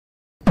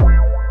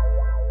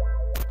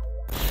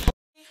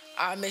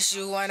I miss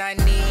you when I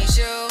need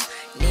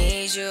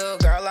you.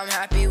 Girl, I'm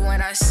happy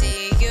when I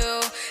see you.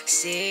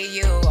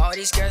 All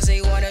these girls,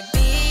 they wanna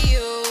be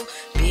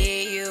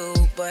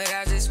you, but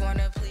I just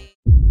wanna please.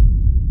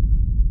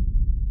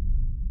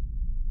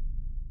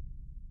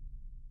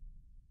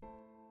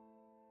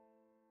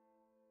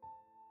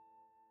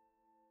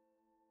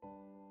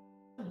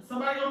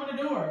 Somebody open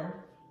the door.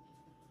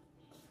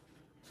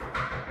 I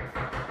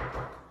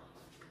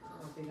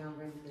don't think I'm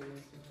ready for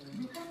this.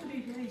 You have to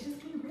be ready. Just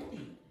be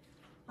ready.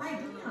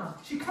 Like, damn.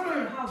 She come to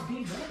her house, be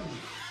ready.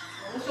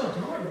 That's your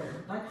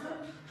daughter. Like,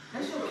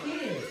 that's your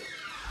kid.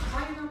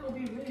 Why you not gonna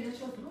be ready? That's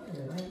your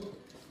daughter. Like,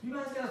 you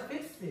guys gotta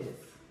fix this.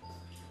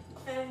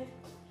 Okay.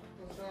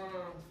 What's going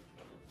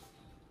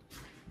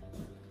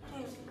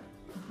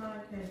on?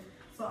 Okay.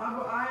 So I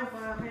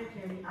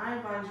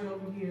invite you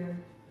over here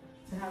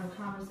to have a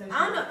conversation.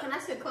 I don't know. Can I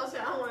sit closer?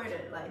 I don't want her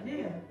to like. Yeah.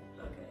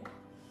 Okay.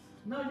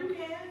 No, you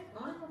can. I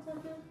don't know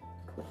something.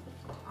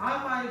 I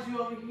invited you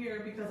over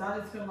here because I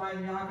just feel like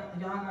y'all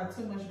got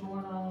too much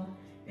going on,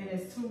 and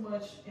it's too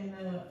much in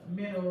the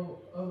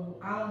middle of,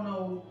 I don't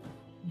know,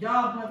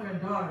 y'all mother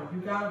and daughter.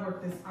 You gotta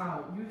work this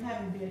out. You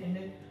haven't been in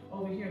it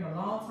over here in a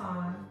long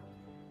time.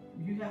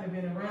 You haven't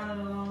been around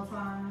in a long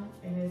time,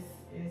 and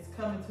it's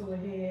coming to a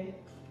head,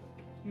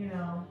 you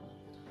know.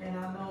 And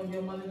I know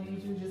your mother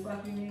needs you just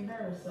like you need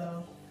her.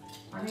 So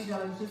I need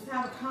y'all to just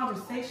have a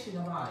conversation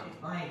about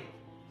it. Like,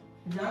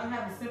 y'all can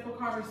have a simple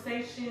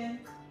conversation.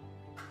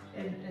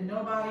 And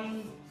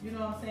nobody, you know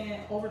what I'm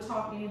saying,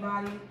 overtalk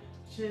anybody.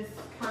 Just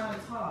kind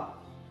of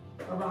talk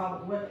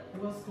about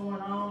what's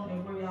going on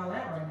and where y'all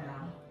at right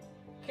now.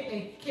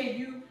 Can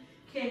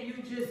you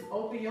just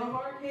open your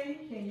heart,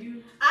 Katie? Can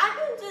you? I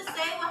can just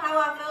say how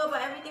I feel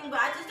about everything, but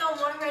I just don't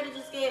want her to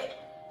just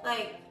get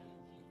like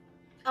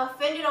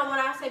offended on what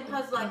I say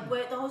because like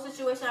with the whole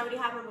situation already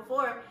happened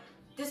before.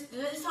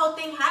 This whole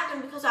thing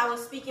happened because I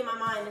was speaking my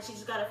mind and she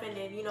just got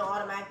offended, you know,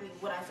 automatically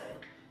what I said.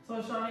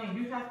 So Charlene,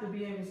 you have to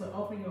be able to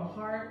open your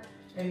heart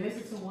and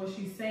listen to what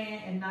she's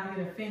saying and not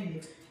get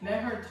offended.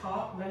 Let her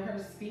talk, let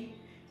her speak,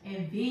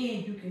 and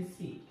then you can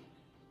speak.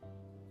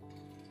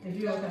 If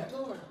you okay.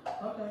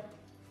 Okay.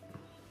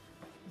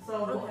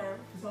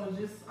 So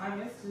just I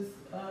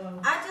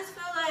just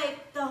feel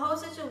like the whole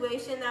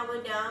situation that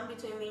went down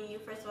between me and you,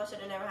 first of all, should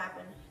have never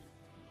happened.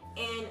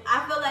 And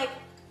I feel like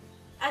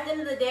at the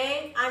end of the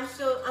day, I'm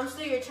still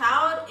your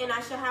child, and I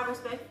should have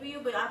respect for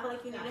you. But I feel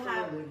like you need to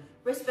have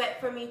respect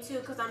for me too,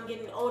 because I'm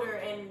getting older,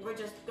 and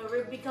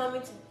we're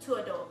becoming two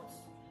adults.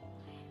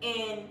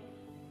 And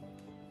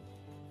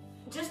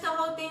just the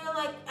whole thing of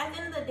like, at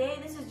the end of the day,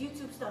 this is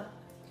YouTube stuff.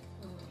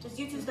 Just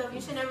YouTube stuff. You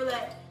should never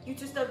let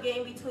YouTube stuff get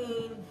in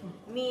between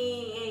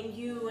me and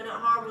you and a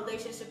hard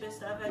relationship and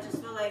stuff. I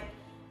just feel like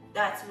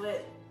that's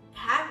what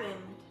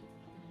happened.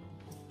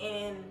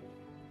 And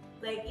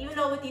like, even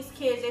though with these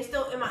kids, they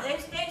still be in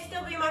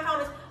my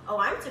comments. Oh,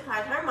 I'm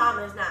surprised her mom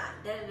is not.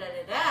 Da da da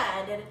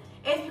da da.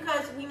 It's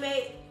because we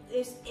made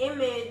this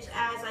image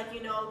as like,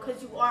 you know,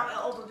 because you are an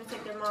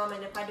overprotective mom,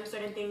 and if I do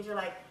certain things, you're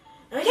like,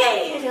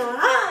 okay, you know,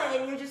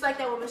 and you're just like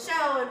that with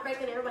Michelle and Frank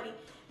and everybody.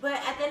 But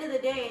at the end of the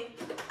day,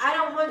 I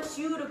don't want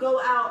you to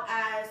go out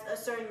as a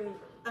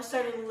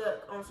certain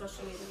look on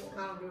social media.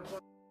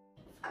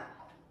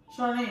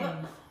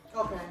 Charlene.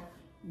 Okay.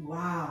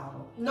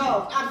 Wow.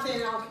 No, I'm just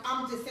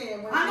saying.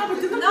 I know, but I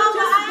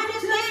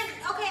understand.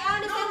 Okay, I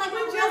understand. Like, we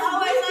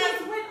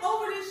just went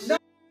over this shit.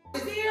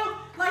 Still,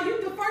 like,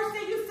 the first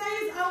thing you say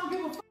is, I don't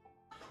give a fuck.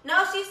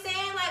 No, she's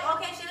saying, like,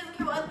 okay, she doesn't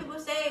care what other people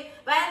say.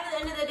 But at the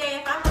end of the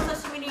day, if I'm on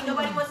social media,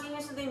 nobody wants to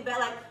hear something bad.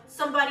 Like,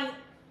 somebody,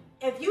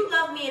 if you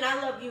love me and I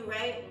love you,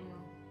 right?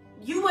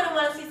 You wouldn't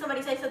want to see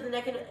somebody say something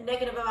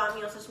negative about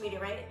me on social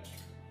media, right?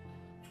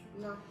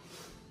 No.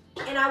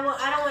 And I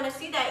don't want to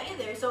see that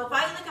either. So if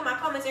I look at my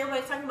comments,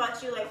 everybody's talking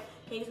about you like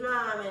King's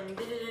mom and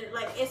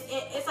like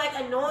it's like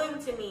annoying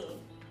to me.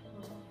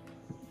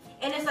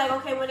 And it's like,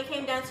 okay, when it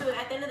came down to it,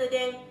 at the end of the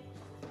day,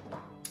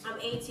 I'm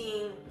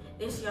 18.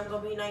 This year I'm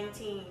gonna be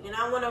 19, and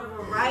I want a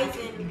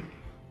Verizon.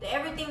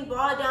 Everything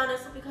boiled down to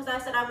because I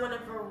said I want a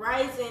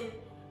Verizon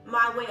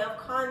my way of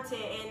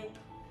content, and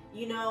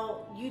you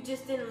know, you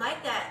just didn't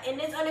like that. And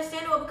it's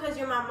understandable because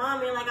you're my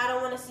mom, and like I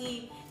don't want to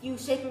see you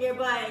shaking your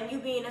butt and you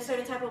being a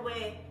certain type of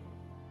way.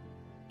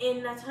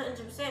 And that's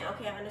 100%.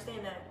 Okay, I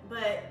understand that.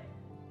 But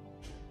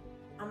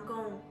I'm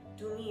going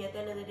to do me at the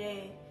end of the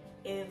day.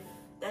 If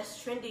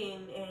that's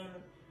trending and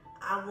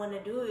I want to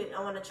do it,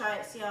 I want to try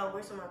it, see how it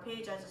works on my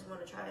page, I just want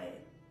to try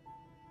it.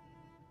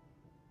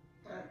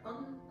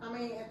 I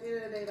mean, at the end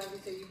of the day, like you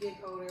said, you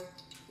get older.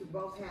 We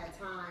both had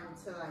time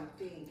to like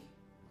think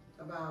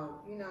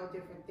about, you know,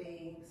 different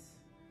things.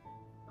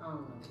 I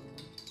don't know.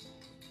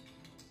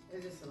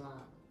 It's just a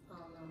lot. I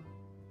don't know.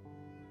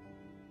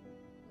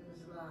 It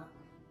was a lot.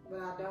 But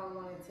I don't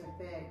want it to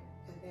affect,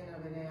 at the end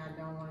of the day, I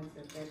don't want it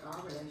to affect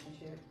our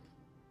relationship.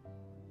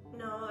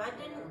 No, I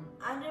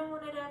didn't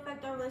want it to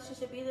affect our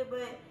relationship either,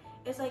 but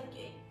it's like,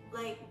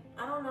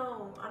 I don't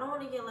know. I don't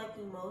want to get like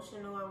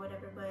emotional or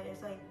whatever, but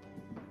it's like,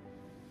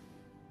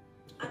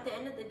 at the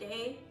end of the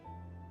day,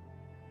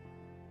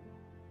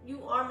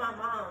 you are my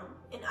mom.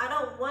 and I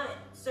don't want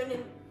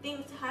certain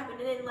things to happen.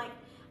 And then like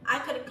I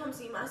couldn't come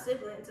see my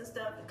siblings and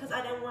stuff because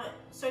I didn't want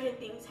certain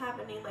things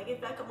happening. Like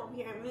if I come over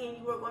here and me and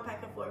you were going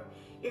back and forth,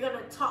 you're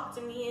gonna talk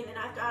to me, and then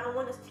after I don't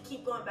want us to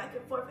keep going back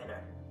and forth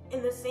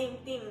in the same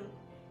thing.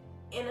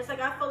 And it's like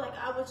I feel like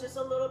I was just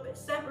a little bit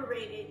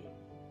separated,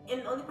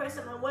 and the only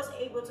person I was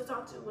able to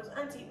talk to was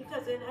Auntie,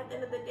 because then at the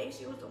end of the day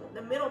she was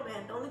the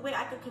middleman. The only way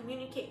I could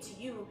communicate to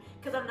you,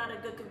 because I'm not a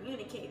good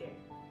communicator,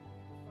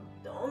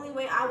 the only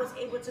way I was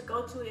able to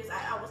go to is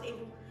I was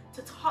able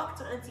to talk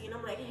to Auntie, and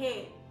I'm like,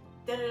 hey,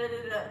 da da da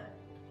da da,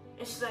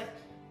 and she's like,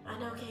 I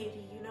know,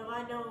 Katie, you know,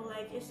 I know,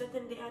 like it's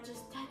something that I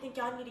think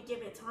y'all need to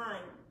give it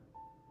time,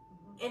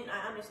 and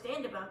I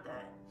understand about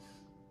that,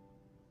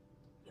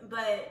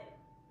 but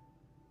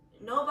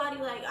nobody,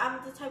 like I'm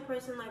the type of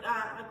person, like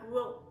I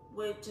grew up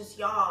with just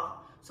y'all,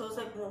 so it's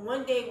like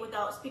one day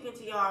without speaking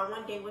to y'all,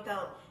 one day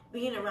without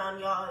being around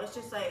y'all, it's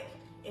just like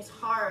it's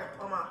hard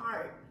on my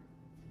heart.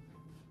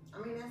 I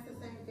mean, that's the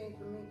same thing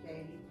for me,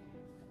 Katie.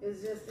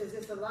 It's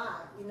just a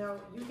lot. You know,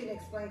 you can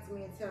explain to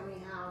me and tell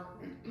me how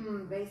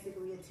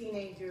basically a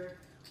teenager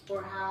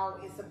or how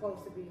it's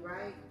supposed to be,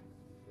 right?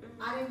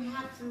 I didn't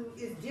have to.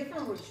 It's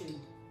different with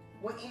you.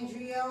 With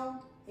Andriel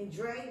and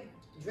Dre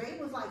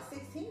was like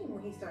 16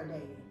 when he started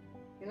dating.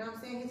 You know what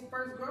I'm saying? His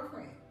first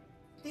girlfriend.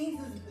 Things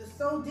is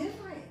so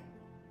different.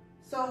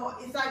 So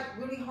it's like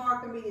really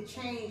hard for me to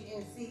change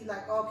and see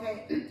like,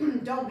 okay,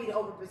 don't be the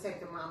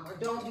overprotective mom, or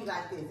don't be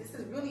like this. This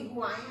is really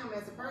who I am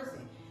as a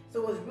person.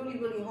 So it's really,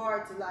 really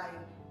hard to like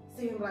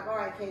see him like, all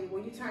right, Katie,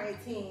 when you turn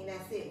 18,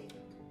 that's it.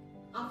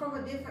 I'm from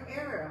a different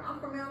era. I'm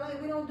from LA.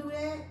 We don't do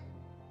that.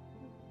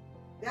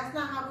 That's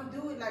not how we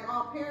do it. Like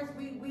our parents,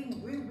 we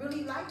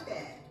really like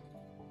that.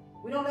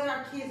 We don't let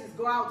our kids just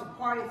go out to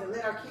parties and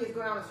let our kids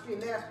go down the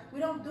street.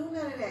 We don't do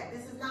none of that.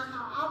 This is not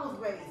how I was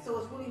raised. So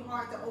it's really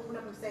hard to open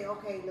up and say,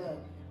 okay,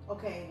 look,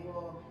 okay,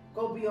 well,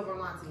 go be over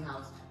Monty's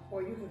house,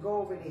 or you can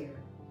go over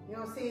there. You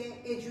know what I'm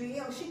saying?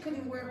 Adrielle, she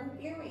couldn't wear hoop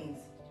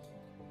earrings.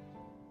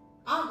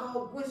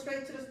 Went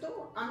straight to the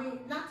store. I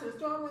mean, not to the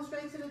store, I went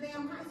straight to the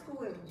damn high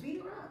school and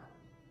beat her up.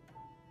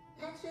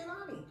 Ask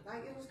Jelani.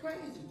 Like, it was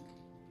crazy.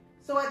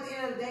 So at the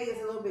end of the day,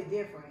 it's a little bit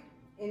different.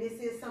 And this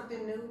is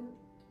something new,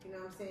 you know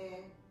what I'm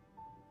saying?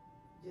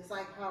 Just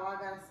like how I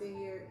gotta sit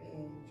here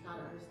and try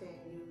to understand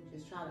you,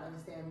 just try to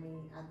understand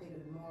me. I think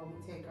the more we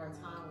take our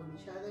time with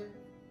each other,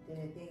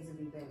 then things will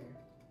be better.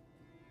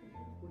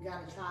 We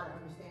gotta try to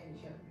understand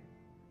each other.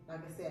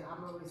 Like I said,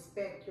 I'm gonna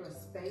respect your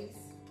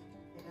space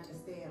and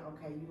understand,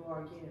 okay, you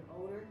are getting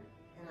older,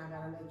 and I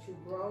gotta let you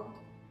grow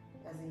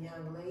as a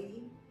young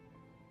lady,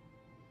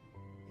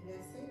 and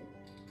that's it.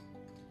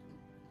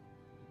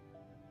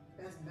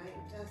 That's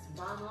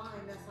bottom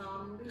line. That's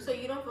how I'm gonna do it. So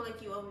you don't feel like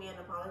you owe me an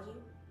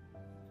apology?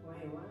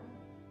 Wait, what?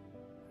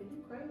 Are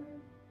you crazy?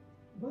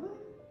 What?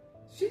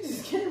 She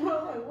just came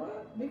out like,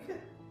 what? Because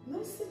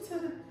listen to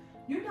the,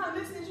 you're not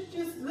listening, you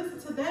just listen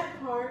to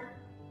that part.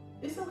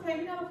 It's okay,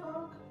 you're not a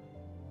punk.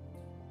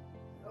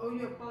 Oh,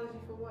 you apology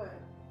for what?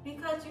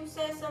 Because you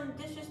said some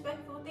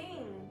disrespectful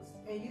things.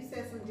 And you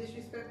said some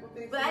disrespectful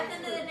things. But at the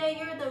end of the day,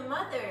 you're the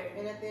mother.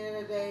 And at the end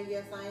of the day,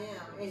 yes, I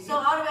am. And so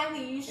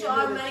automatically, you should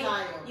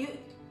automatically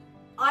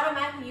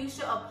you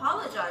should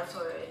apologize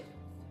for it.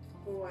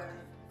 For what?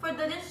 For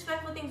the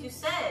disrespectful things you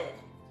said.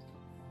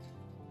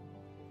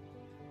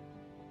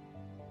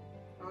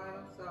 Oh,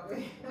 I'm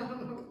sorry. I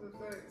don't know what to say.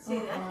 See,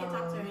 I can't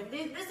talk to her.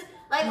 This is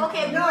like,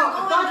 okay, no,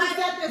 we're going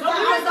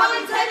I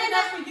be taking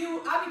up for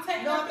you. I be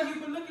taking up for you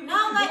for looking.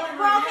 No, like,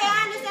 well, okay,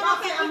 I understand.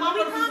 Okay, we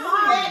come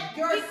on.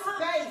 Your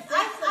space.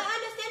 I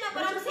understand that,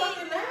 but I'm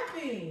saying.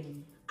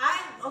 Laughing.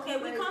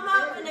 We come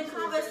up in a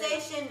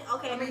conversation.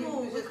 Okay,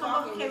 cool. We come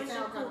up in chemistry,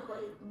 cool.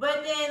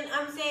 But then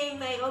I'm saying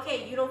like,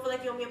 okay, you don't feel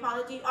like you owe me an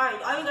apology. All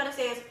right, all you gotta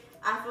say is,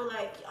 I feel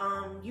like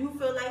you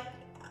feel like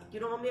you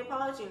don't owe me an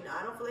apology. No,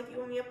 I don't feel like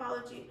you owe me an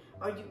apology.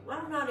 Or you, I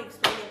don't know how to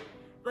explain it,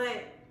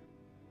 but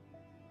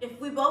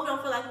if we both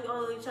don't feel like we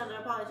owe each other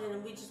an apology,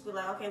 then we just be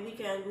like, okay, we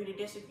can agree to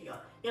disagree.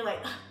 You're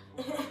like,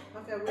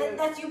 okay,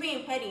 that's you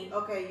being petty.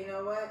 Okay, you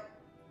know what?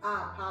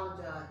 I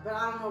apologize, but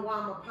I don't know why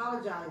I'm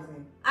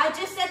apologizing. I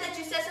just said that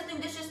you said something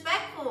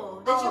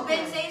disrespectful. That you've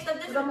been saying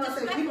something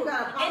disrespectful.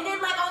 And then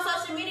like on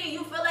social media,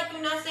 you feel like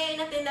you're not saying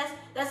nothing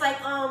that's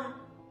like I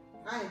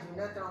didn't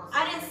do nothing on social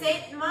I didn't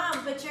say it,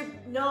 Mom, but you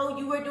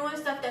were doing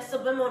stuff that's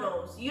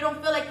subliminals. You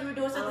don't feel like you were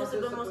doing something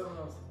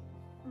subliminals.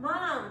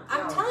 Mom,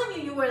 I'm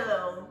telling you were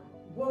though.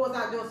 What was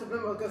I doing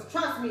subliminal? Because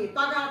trust me, if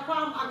I got a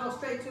problem, I go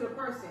straight to the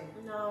person.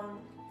 No.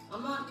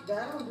 I'm not,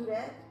 I don't do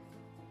that.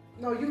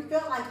 No, you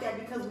felt like that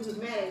because we was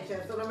mad at each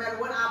other. So no matter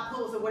what I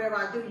post or whatever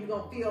I do, you're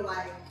going to feel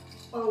like,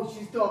 oh,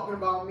 she's talking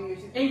about me. Or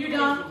she's and you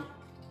done?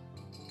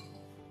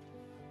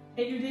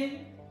 And you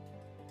did?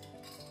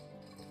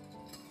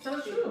 So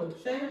true.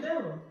 Shame the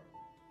devil.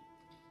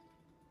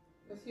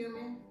 It's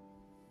human.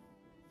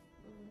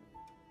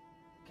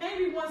 Can't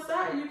be one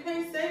sided. You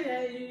can't say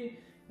that.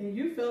 And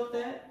you felt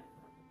that.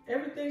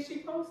 Everything she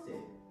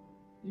posted.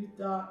 You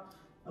thought,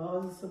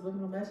 oh, it's a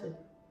subliminal message.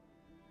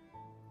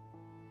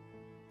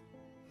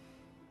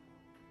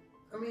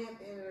 I mean, at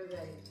the end of the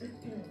day,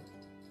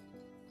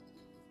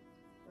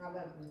 I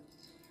love you.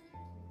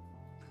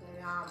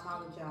 And I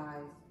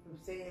apologize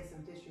for saying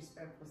some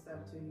disrespectful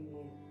stuff to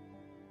you.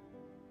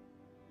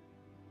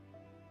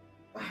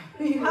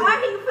 How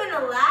are you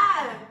finna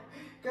laugh?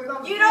 Cause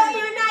you're not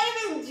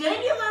even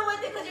genuine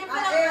with it because you're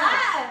finna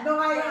laugh. No,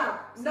 I am.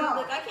 See, no.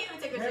 Look, I can't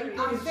even take her serious.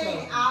 I'm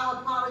saying I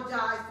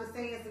apologize for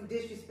saying some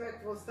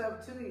disrespectful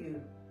stuff to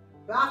you.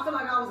 But I feel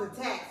like I was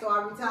attacked, so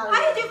I retaliated.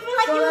 How did you feel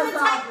like you were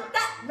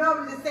attacked? No,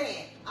 I'm just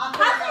saying. How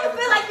do you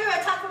feel like you're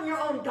attacked from your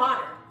own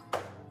daughter?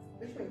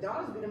 Which means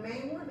daughters be the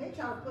main one. They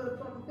try to put a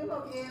fucking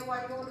pillow in your head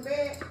while you're on the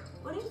bed.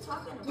 What are you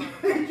talking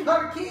about? They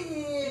try to kill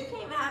you.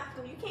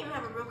 You can't even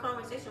have a real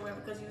conversation with her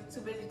because you're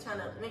too busy trying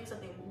to make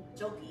something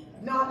jokey.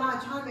 No, I'm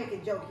not trying to make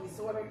it jokey.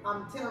 So what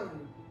I'm telling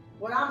you,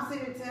 what I'm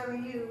sitting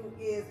telling you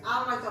is I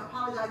don't like to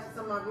apologize to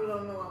someone I really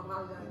don't know I'm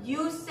apologizing.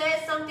 You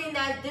said something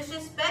that's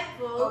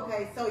disrespectful.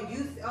 Okay, so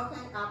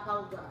I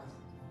apologize.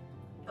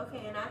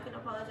 Okay, and I can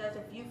apologize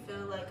if you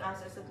feel like I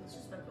said something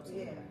disrespectful to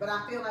you. Yeah, but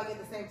I feel like at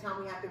the same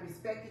time we have to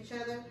respect each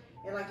other.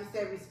 And like you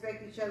said,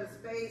 respect each other's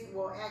space.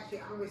 Well, actually,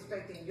 I'm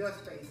respecting your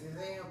space.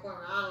 There ain't no point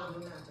where I don't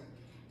do nothing.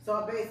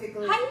 So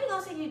basically... How you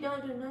gonna say you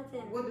don't do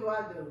nothing? What do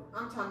I do?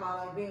 I'm talking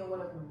about like being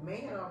with a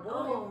man or a boy.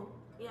 Oh,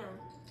 yeah.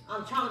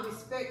 I'm trying to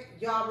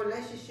respect y'all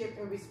relationship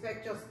and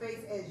respect your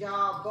space as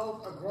y'all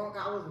both are grown.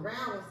 I was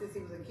around when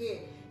Sissy was a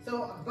kid.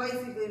 So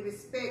basically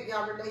respect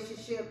y'all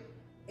relationship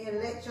and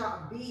let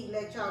y'all be,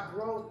 let y'all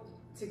grow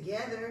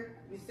together.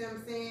 You see what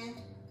I'm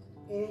saying?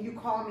 And you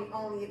call me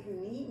only if you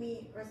need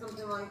me or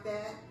something like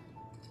that.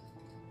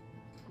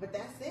 But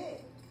that's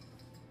it.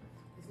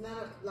 It's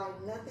not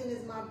like nothing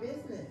is my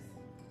business.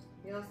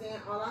 You know what I'm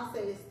saying? All I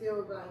say is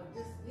still like,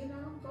 just,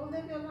 go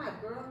live your life,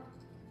 girl.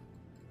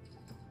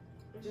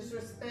 Just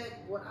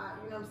respect what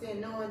you know what I'm saying?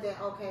 Knowing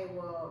that, okay,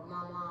 well,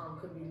 my mom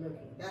could be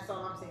looking. That's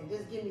all I'm saying.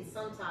 Just give me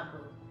some type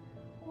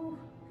of,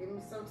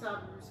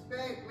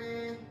 respect,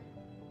 man.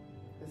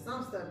 Cause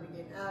some stuff be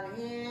getting out of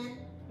hand.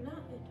 No,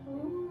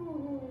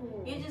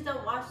 you just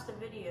don't watch the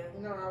video.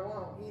 No, I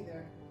won't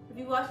either. If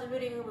you watch the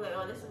video, you'll be like,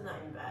 oh, this is not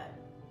even bad.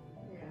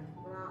 Yeah,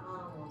 but I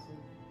don't want to.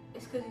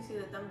 It's because you see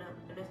the thumbnail,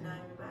 and it's not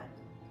even bad.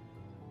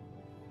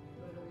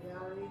 But the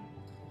reality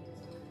is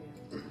what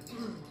it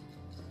is.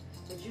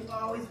 But you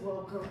always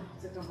welcome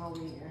to come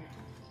over here.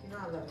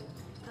 I love you.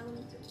 I love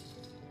you too.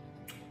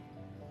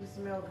 You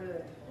smell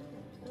good.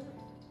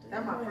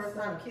 That's my first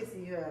time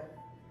kissing you.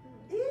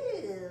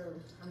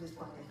 Ew. I'm just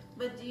playing.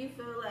 But do you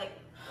feel like,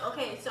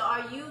 okay, so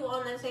are you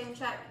on the same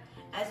track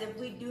as if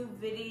we do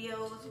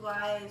videos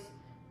wise?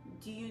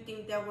 Do you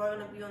think that we're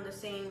gonna be on the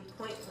same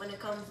point when it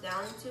comes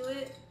down to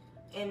it?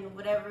 And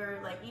whatever,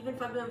 like even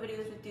if I'm doing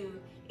videos with you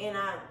and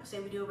I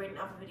say we do a rating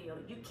alpha video,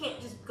 you can't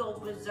just go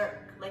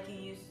berserk like you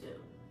used to.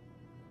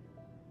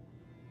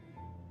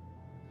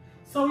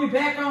 So we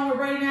back on with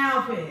rating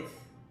outfits.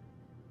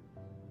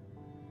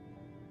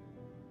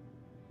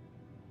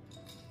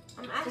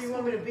 I'm asking. So you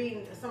want me to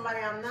be somebody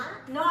I'm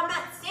not? No, I'm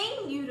not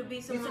saying you to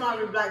be somebody. You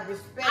somebody to like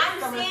respect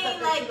some of the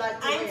stuff that you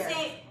like to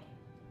wear.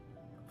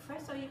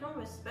 First of all, you don't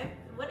respect.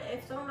 What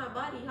if it's on my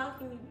body? How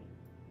can you?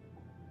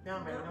 No,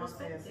 man, no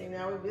sense. See,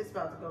 now we're just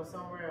about to go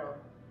somewhere else.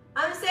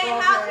 I'm saying, so,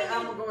 how can you?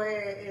 I'm gonna go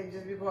ahead and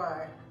just be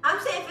quiet. I'm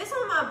saying, if it's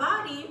on my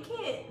body, you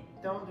can't.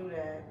 Don't do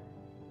that.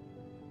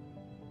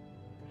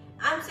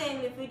 I'm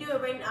saying, if we do a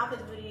rating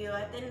outfits video,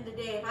 at the end of the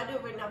day, if I do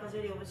a rating outfits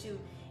video with you,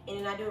 and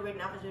then I do a rating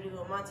outfits video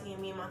with Monty,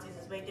 and me and Monty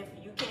is way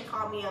different. You can't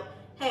call me up,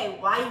 hey,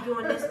 why are you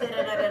doing this,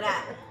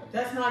 da-da-da-da-da.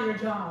 That's not your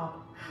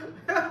job.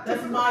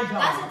 That's my job.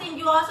 That's the thing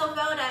you also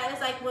felt at. It's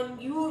like when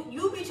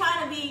you be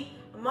trying to be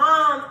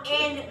mom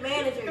and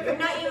manager. You're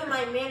not even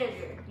my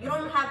manager. You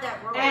don't have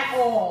that role. At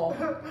all.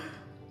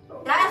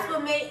 That's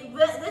what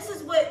this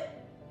is what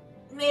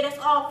made us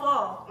all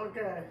fall.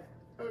 Okay,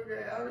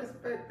 I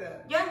respect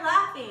that. You're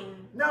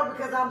laughing. No,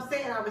 because I'm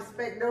saying I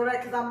respect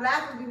that because I'm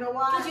laughing. You know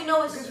why? Because you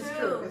know it's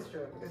true.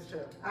 It's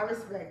true. I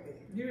respect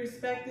it. You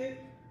respect it?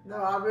 No,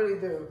 I really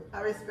do.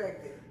 I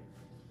respect it.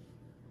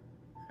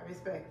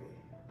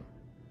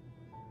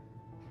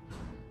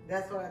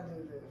 That's what I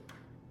do.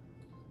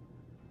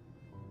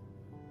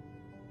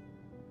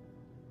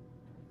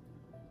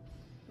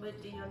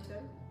 But do you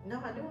understand?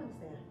 No, I do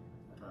understand.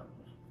 Okay.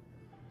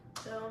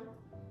 So,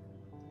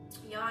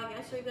 y'all, I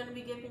guess we're gonna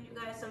be giving you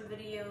guys some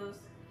videos.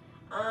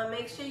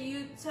 Make sure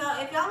you if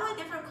y'all want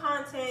different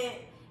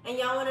content and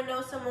y'all want to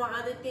know some more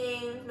other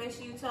things, make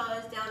sure you tell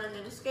us down in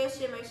the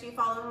description. Make sure you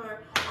follow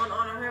her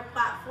on her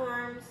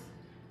platforms.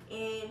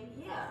 And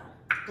yeah.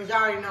 Because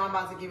y'all already know I'm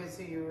about to give it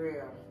to you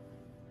real.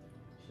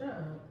 Shut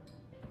up.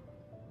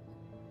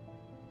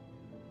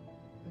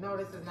 No,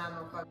 this is not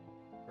no fucking.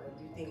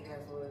 You think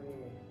that's what it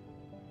is.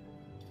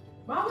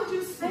 Why would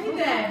you say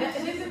that? This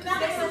is not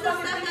This is the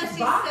stuff that she says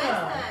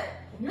that.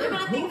 They're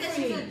gonna think that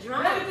she's a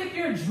drunk. They're gonna think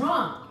you're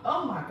drunk.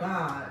 Oh my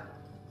god.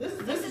 This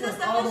is the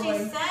stuff that she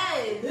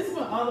says. This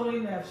went all the way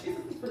left. She's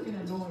freaking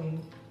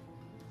annoying.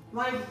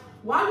 Like,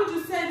 why would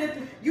you say that?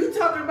 You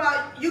talking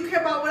about, you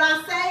care about what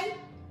I say?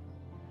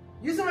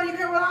 You somebody you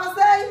care what I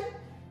say?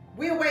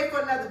 We'll wait for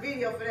another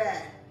video for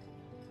that.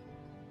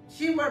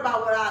 She worried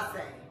about what I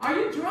say. Are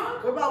you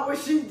drunk? What about what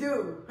she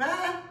do?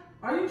 Huh?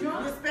 Are you You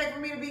drunk? expect for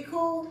me to be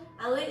cool?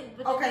 At least,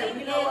 but the Okay, thing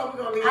you know is, what?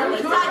 We're gonna leave at it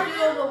least like I that.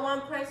 do it with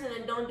one person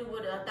and don't do it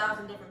with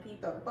 1,000 different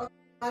people. The fuck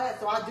all that?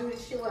 So I do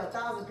this shit with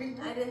 1,000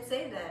 people? I didn't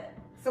say that.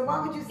 So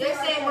why would you say They're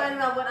like saying that? worrying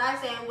about what I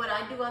say and what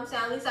I do. I'm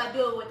saying at least I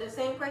do it with the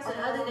same person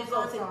Oh, other than I'm so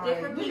going to sorry.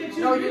 different Look at people.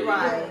 you. No, you're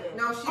right.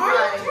 No, she Are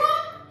right. you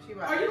drunk? She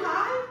right. Are you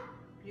high?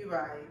 You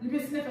right. You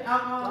been sniffing As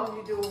alcohol? long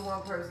as you do it with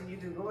one person, you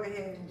can go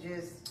ahead and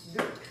just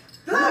do.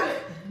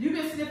 You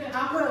been sniffing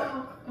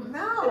alcohol?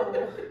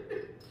 No.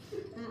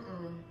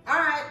 All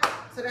right.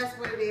 So that's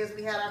what it is.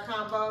 We had our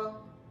combo.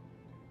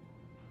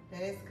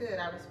 And it's good.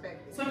 I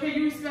respect it. So can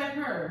you respect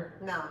her?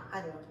 No,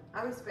 I don't.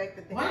 I respect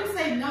the thing. Why you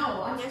say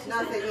no? I guess you No,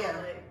 I said said yeah.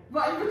 no.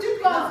 But you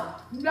go,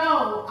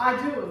 no,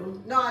 I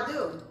do. No, I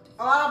do.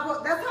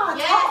 Oh, that's how I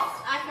Yes,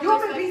 talk. I can You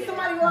want me to respect beat it.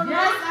 somebody on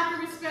Yes, the I can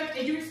respect,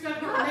 and you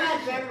respect You her have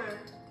bad relationship. grammar.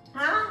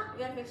 Huh? You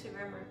gotta fix your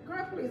grammar.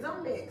 Girl, please,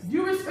 I'm mixed.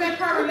 You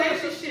respect her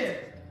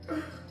relationship.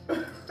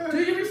 Do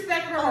you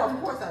respect her? Oh, of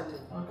course I do. Okay.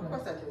 Of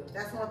course I do.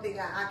 That's one thing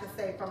I can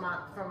say from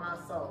my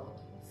soul.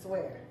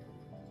 Swear.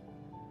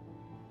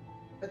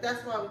 But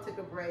that's why we took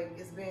a break.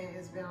 It's been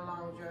a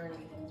long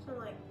journey. It's been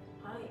like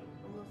probably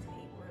almost 8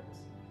 months.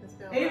 It's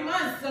been 8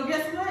 months, so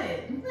guess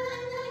what?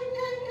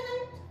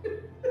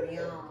 We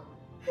on.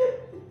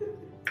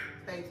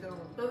 Stay tuned.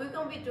 But we're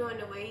gonna be doing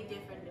it way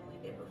different than we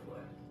did before.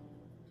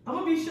 I'm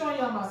gonna be showing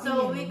y'all my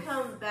So when we feelings.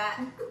 come back,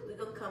 we're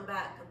gonna come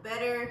back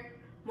better,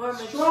 more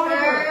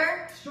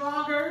mature,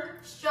 Stronger,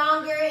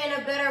 in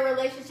a better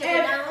relationship.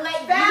 and not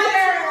let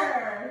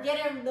fatter, you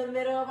get in the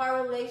middle of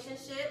our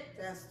relationship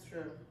That's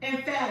true.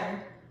 and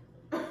fatter.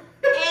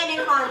 and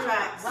in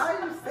contracts. Why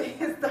are you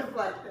saying stuff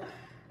like that?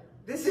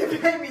 This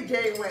shit made me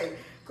gain weight.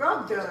 Girl,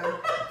 I'm done.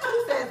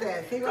 Who said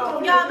that? See,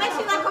 Y'all, Y'all, make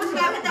sure you like, comment,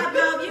 subscribe, hit that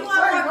bell. If you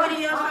want more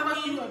videos from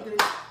me,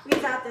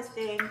 we got this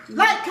thing.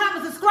 like,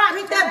 comment, subscribe,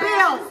 hit that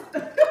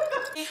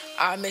bell.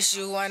 I miss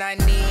you when I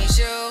need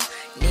you,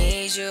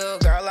 need you.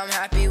 Girl, I'm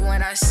happy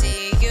when I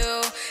see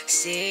you,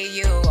 see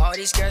you. All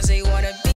these girls, they wanna be